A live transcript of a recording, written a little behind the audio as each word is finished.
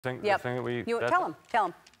The thing that we... Tell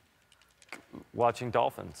him. Watching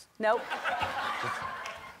dolphins. Nope.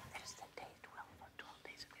 It is the day 12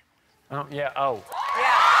 days of giveaways. Oh, yeah, oh.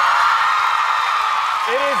 Yeah.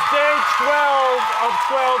 It is day 12 of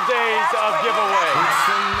 12 days of giveaways. It's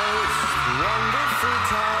the most wonderful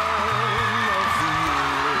time of the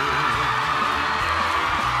year.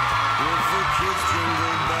 With the kids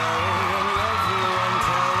jingle bell and everyone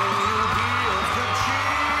telling you be of good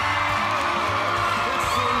cheer. It's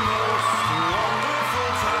the most wonderful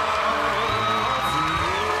time of the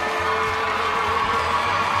year.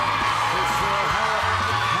 It's the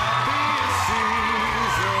happiest season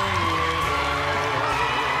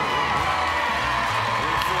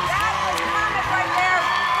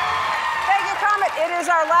It is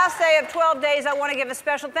our last day of 12 days. I want to give a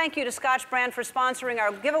special thank you to Scotch Brand for sponsoring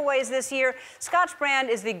our giveaways this year. Scotch Brand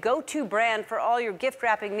is the go-to brand for all your gift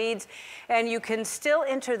wrapping needs, and you can still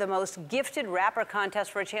enter the most gifted wrapper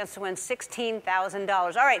contest for a chance to win $16,000.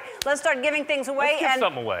 All right, let's start giving things away. Let's give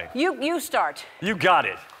something away. You start. You got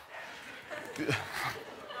it.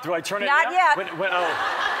 Do I turn it? Not yet.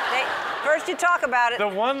 First you talk about it. The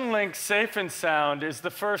OneLink Safe and Sound is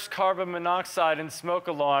the first carbon monoxide and smoke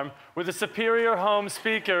alarm with a superior home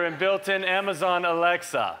speaker and built-in Amazon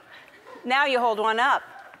Alexa. Now you hold one up.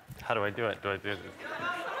 How do I do it? What do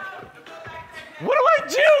I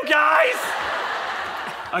do, guys?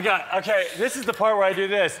 Okay, this is the part where I do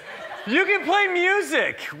this. You can play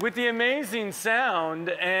music with the amazing sound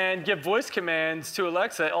and give voice commands to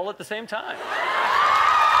Alexa all at the same time.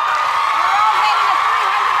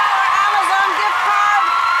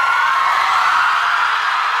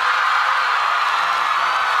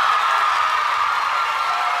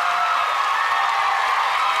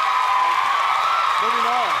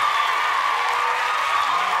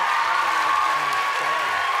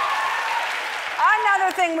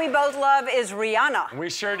 Another thing we both love is Rihanna. We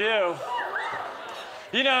sure do.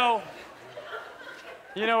 You know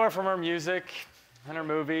her from her music and her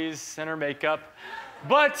movies and her makeup.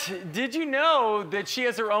 But did you know that she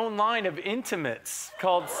has her own line of intimates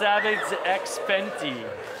called Savage X Fenty?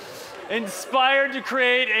 Inspired to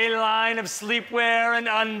create a line of sleepwear and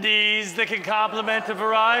undies that can complement a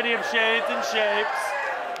variety of shades and shapes,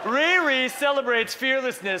 Riri celebrates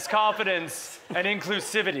fearlessness, confidence, and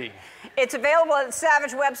inclusivity. It's available at the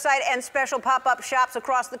Savage website and special pop-up shops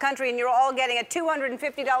across the country, and you're all getting a $250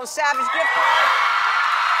 Savage gift card.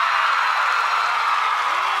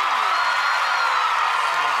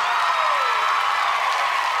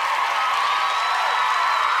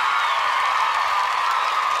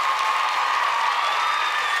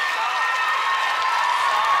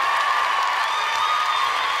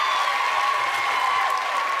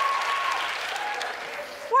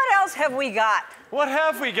 What else have we got? What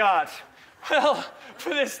have we got? Well, for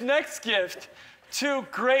this next gift, two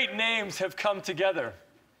great names have come together,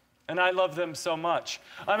 and I love them so much.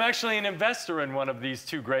 I'm actually an investor in one of these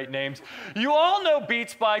two great names. You all know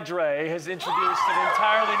Beats by Dre has introduced an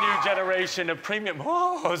entirely new generation of premium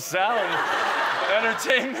sound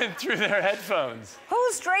entertainment through their headphones.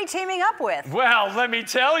 Who's Dre teaming up with? Well, let me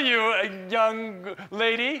tell you, young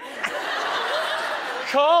lady.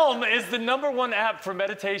 Calm is the #1 app for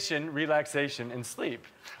meditation, relaxation, and sleep,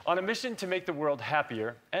 on a mission to make the world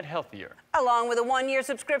happier and healthier. Along with a 1-year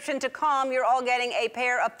subscription to Calm, you're all getting a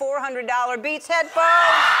pair of $400 Beats headphones.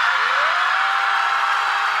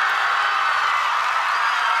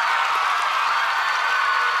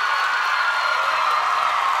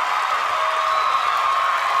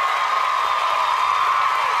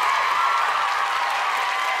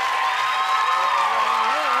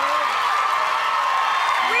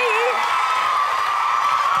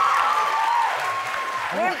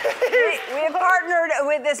 We have partnered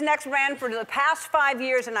with this next brand for the past 5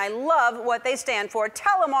 years, and I love what they stand for.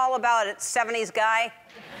 Tell them all about it, 70s guy.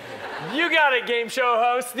 You got it, game show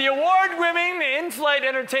host. The award-winning in-flight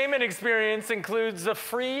entertainment experience includes a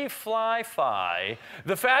free Fly-Fi,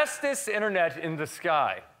 the fastest internet in the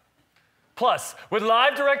sky. Plus, with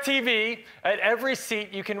live DirecTV, at every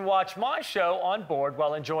seat you can watch my show on board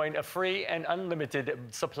while enjoying a free and unlimited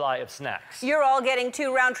supply of snacks. You're all getting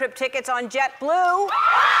 2 round-trip tickets on JetBlue.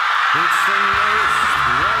 It's the most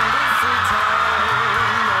wonderful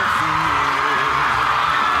time of the year.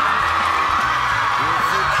 With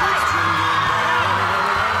the kids jingle bell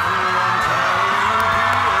and everyone telling you be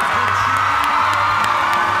of good cheer.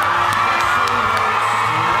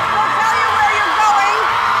 We'll tell you where you're going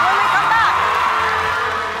when we come back.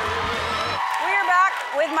 We're back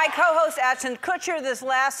with my co-host host, Ashton Kutcher, this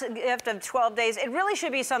last gift of 12 days, it really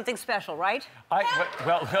should be something special, right?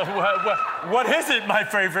 What is it, my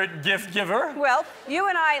favorite gift giver? Well, you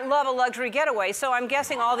and I love a luxury getaway, so I'm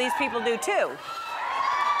guessing all these people do too.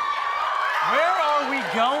 Where are we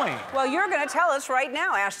going? Well, you're going to tell us right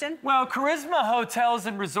now, Ashton. Well, Karisma Hotels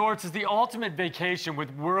and Resorts is the ultimate vacation with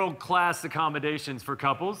world-class accommodations for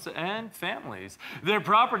couples and families. Their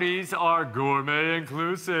properties are gourmet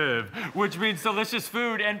inclusive, which means delicious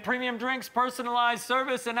food and premium drinks, personalized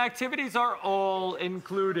service, and activities are all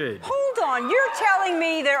included. Hold on, you're telling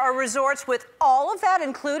me there are resorts with all of that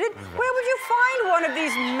included? Where would you find one of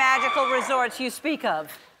these magical resorts you speak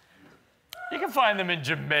of? You can find them in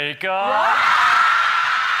Jamaica. What?